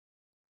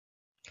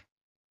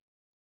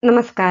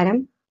നമസ്കാരം.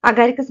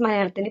 അഗാരിക്കസ്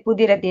മലയാളത്തിന്റെ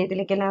പുതിയൊരു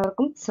അധ്യായത്തിലേക്ക്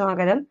എല്ലാവർക്കും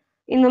സ്വാഗതം.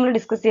 ഇന്ന് നമ്മൾ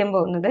ഡിസ്കസ് ചെയ്യാൻ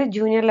പോകുന്നത്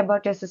ജൂനിയർ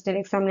ലബോറട്ടറി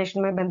അസിസ്റ്റന്റ്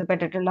എക്സാമിനേഷനുമായി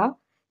ബന്ധപ്പെട്ടിട്ടുള്ള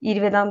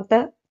 20ാമത്തെ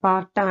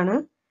പാർട്ടാണ്.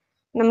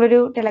 നമ്മളൊരു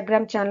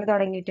ടെലഗ്രാം ചാനൽ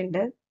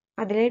തുടങ്ങിയിട്ടുണ്ട്.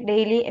 അതിൽ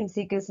ഡെയിലി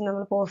MCQs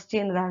നമ്മൾ പോസ്റ്റ്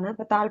ചെയ്യുന്നതാണ്.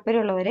 അപ്പോൾ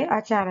താല്പര്യമുള്ളവർ ആ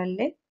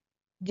ചാനലിൽ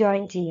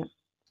ജോയിൻ ചെയ്യാം.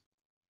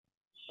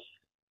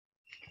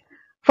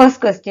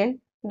 First question,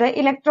 the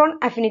electron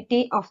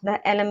affinity of the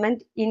element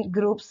in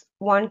groups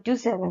 1 to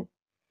 7.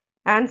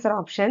 Answer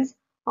options.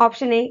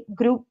 Option A,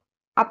 group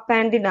up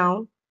and down.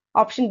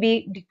 Option B,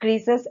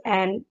 decreases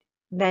and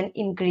then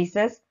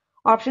increases.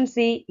 Option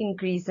C,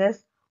 increases.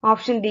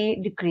 Option D,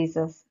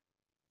 decreases.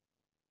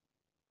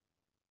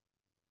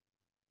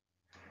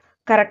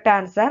 Correct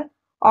answer,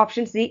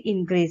 option C,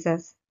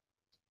 increases.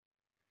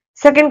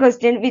 Second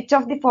question, which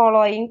of the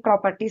following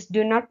properties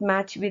do not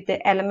match with the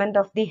element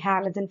of the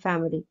halogen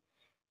family?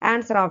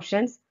 Answer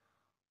options.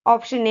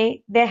 Option A,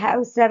 they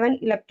have 7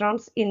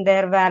 electrons in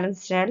their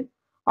valence shell.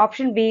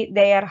 Option B,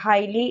 they are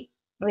highly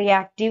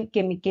reactive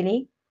chemically.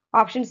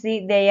 Option C,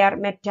 they are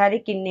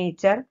metallic in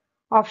nature.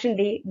 Option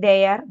D, they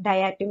are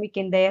diatomic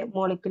in their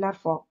molecular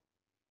form.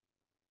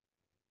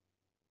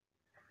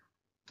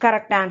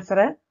 Correct answer,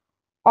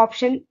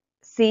 option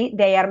C,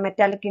 they are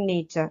metallic in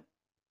nature.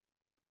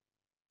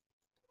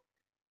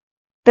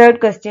 Third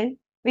question,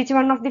 which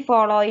one of the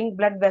following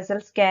blood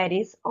vessels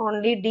carries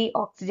only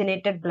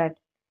deoxygenated blood?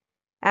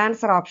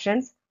 Answer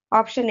options.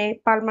 Option A,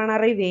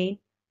 pulmonary vein.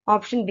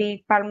 Option B,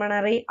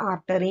 pulmonary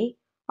artery.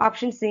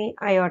 Option C,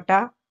 aorta.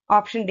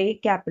 Option D,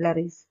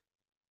 capillaries.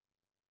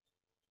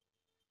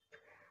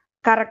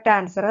 Correct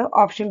answer,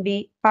 option B,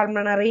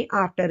 pulmonary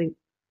artery.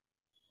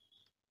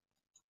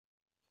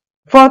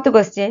 Fourth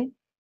question,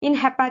 in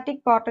hepatic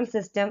portal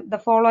system,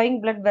 the following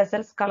blood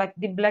vessels collect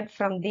the blood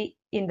from the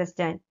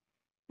intestine.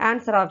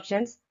 Answer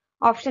options.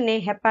 Option A,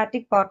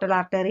 hepatic portal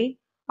artery.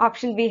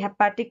 Option B,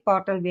 hepatic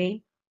portal vein.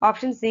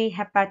 Option C,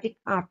 hepatic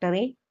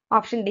artery.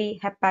 Option D,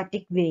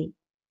 hepatic vein.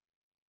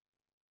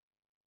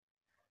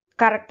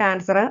 Correct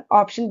answer,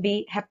 option B,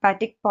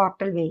 hepatic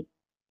portal vein.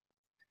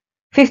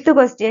 Fifth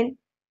question,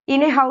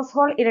 in a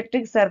household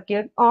electric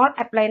circuit, all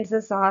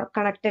appliances are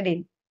connected in.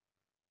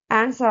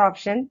 Answer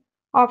option.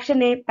 Option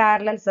A,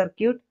 parallel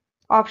circuit.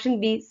 Option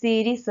B,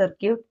 series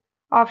circuit.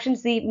 Option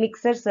C,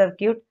 mixer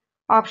circuit.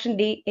 Option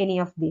D, any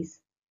of these.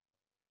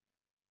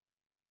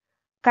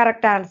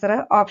 Correct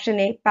answer, option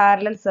A,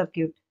 parallel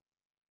circuit.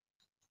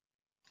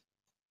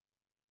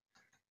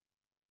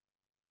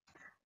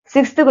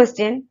 Sixth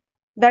question,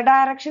 the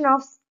direction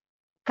of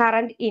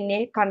current in a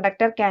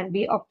conductor can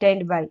be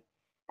obtained by.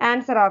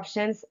 Answer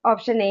options.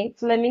 Option A,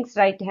 Fleming's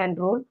right hand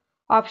rule.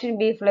 Option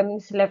B,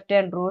 Fleming's left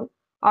hand rule.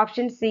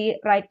 Option C,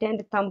 right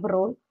hand thumb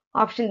rule.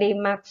 Option D,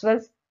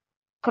 Maxwell's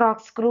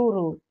corkscrew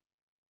rule.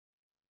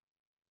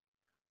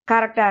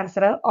 Correct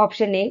answer,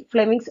 option A,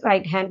 Fleming's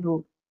right hand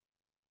rule.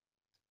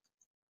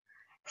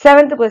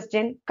 Seventh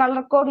question,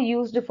 color code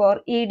used for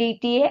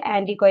EDTA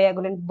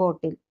anticoagulant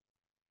bottle.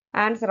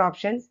 Answer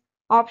options.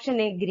 Option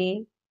A, green.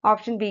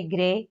 Option B,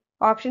 grey.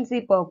 Option C,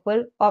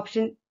 purple.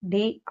 Option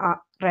D,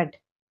 red.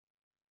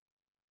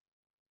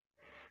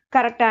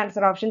 Correct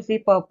answer, option C,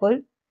 purple.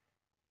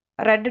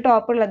 Red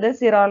top ഉള്ളത്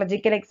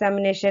serological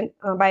examination,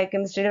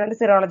 biochemistry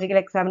serological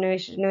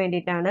examination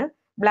വേണ്ടിയിട്ടാണ്.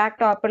 Black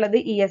top ഉള്ളത്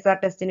ESR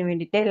ടെസ്റ്റിന്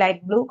വേണ്ടിയിട്ട്,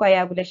 light blue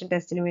coagulation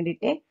ടെസ്റ്റിന്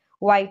വേണ്ടിയിട്ട്,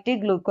 white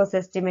glucose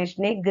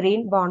എസ്റ്റിമേഷന്,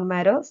 green bone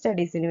marrow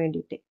സ്റ്റഡീസിന്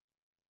വേണ്ടിയിട്ട്.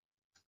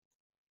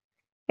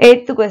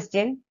 Eighth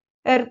question,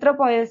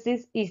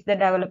 erythropoiesis is the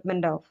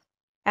development of.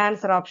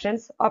 Answer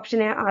options. Option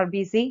A,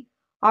 RBC.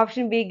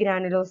 Option B,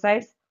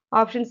 granulocytes.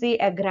 Option C,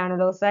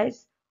 agranulocytes.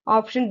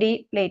 Option D,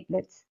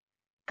 platelets.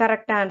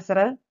 Correct answer,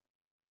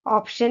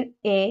 option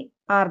A,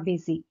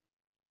 RBC.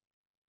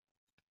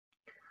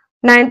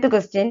 Ninth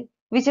question,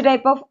 which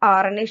type of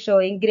RNA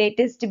showing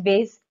greatest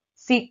base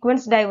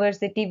sequence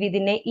diversity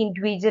within an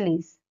individual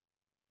is?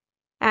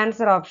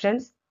 Answer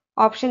options.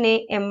 Option A,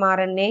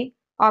 mRNA.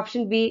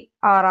 Option B,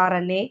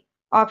 rRNA.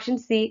 Option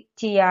C,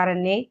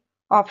 tRNA.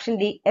 Option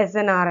D,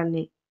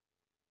 snRNA.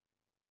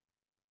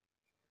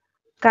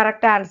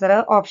 Correct answer,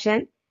 option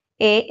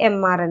A,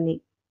 mRNA.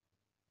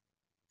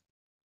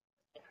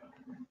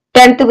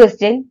 10th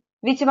question,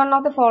 which one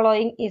of the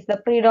following is the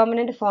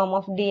predominant form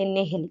of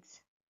DNA helix?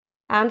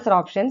 Answer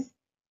options.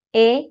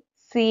 A,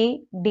 C,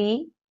 D,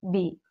 B.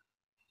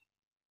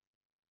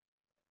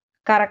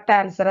 Correct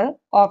answer,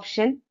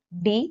 option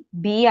D,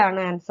 B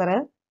ആണ് answer.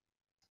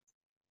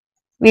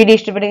 Video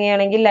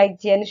ഇഷ്ടപ്പെടുകയാണെങ്കിൽ like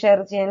ചെയ്യാനും share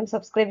ചെയ്യാനും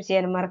subscribe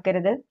ചെയ്യാനും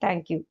മറക്കരുത്.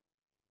 Thank you.